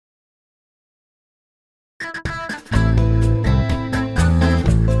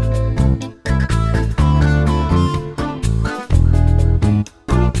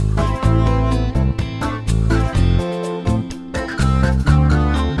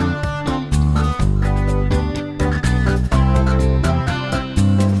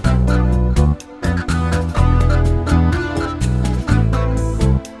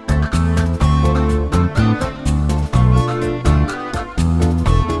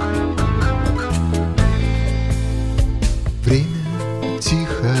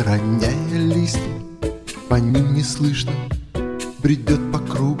по ним не слышно, бредет по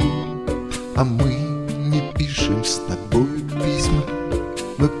кругу, а мы не пишем с тобой письма.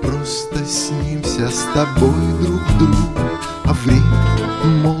 Мы просто снимся с тобой друг другу, а время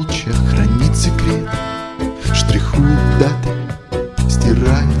молча хранит секрет, штрихует даты,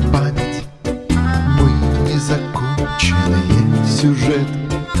 стирает память. Мы незаконченные сюжеты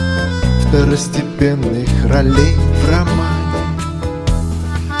второстепенных ролей в романе.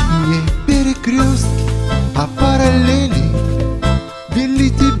 Не перекрестки, а параллели вели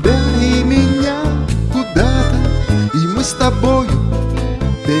тебя и меня куда-то, и мы с тобою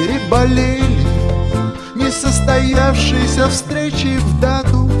переболели несостоявшейся встречи в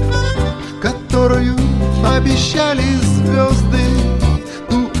дату, которую обещали звезды,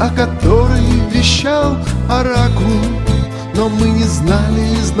 ту, о которой вещал оракул. Но мы не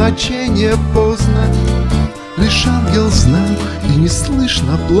знали значения поздно, лишь ангел знал и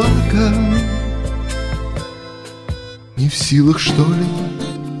неслышно плакал. Не в силах, что ли,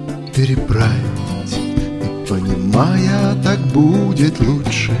 переправить, и понимая, так будет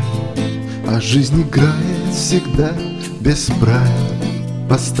лучше. А жизнь играет всегда без правил,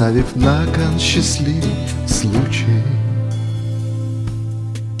 поставив на кон счастливый случай.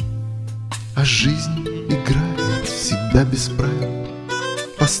 А жизнь играет всегда без правил,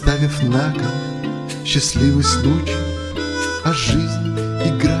 поставив на кон счастливый случай. А жизнь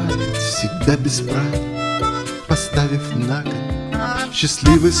играет всегда без правил, поставив на кон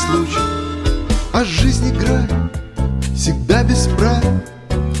счастливый случай. А жизнь играет всегда без правил,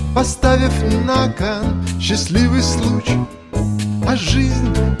 поставив на кон счастливый случай. А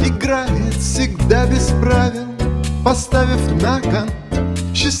жизнь играет всегда без правил, поставив на кон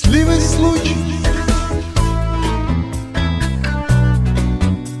счастливый случай.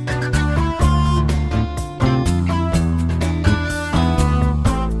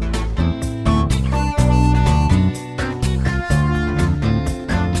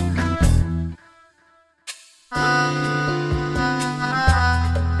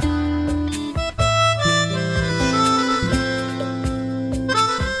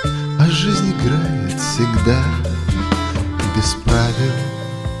 А жизнь играет всегда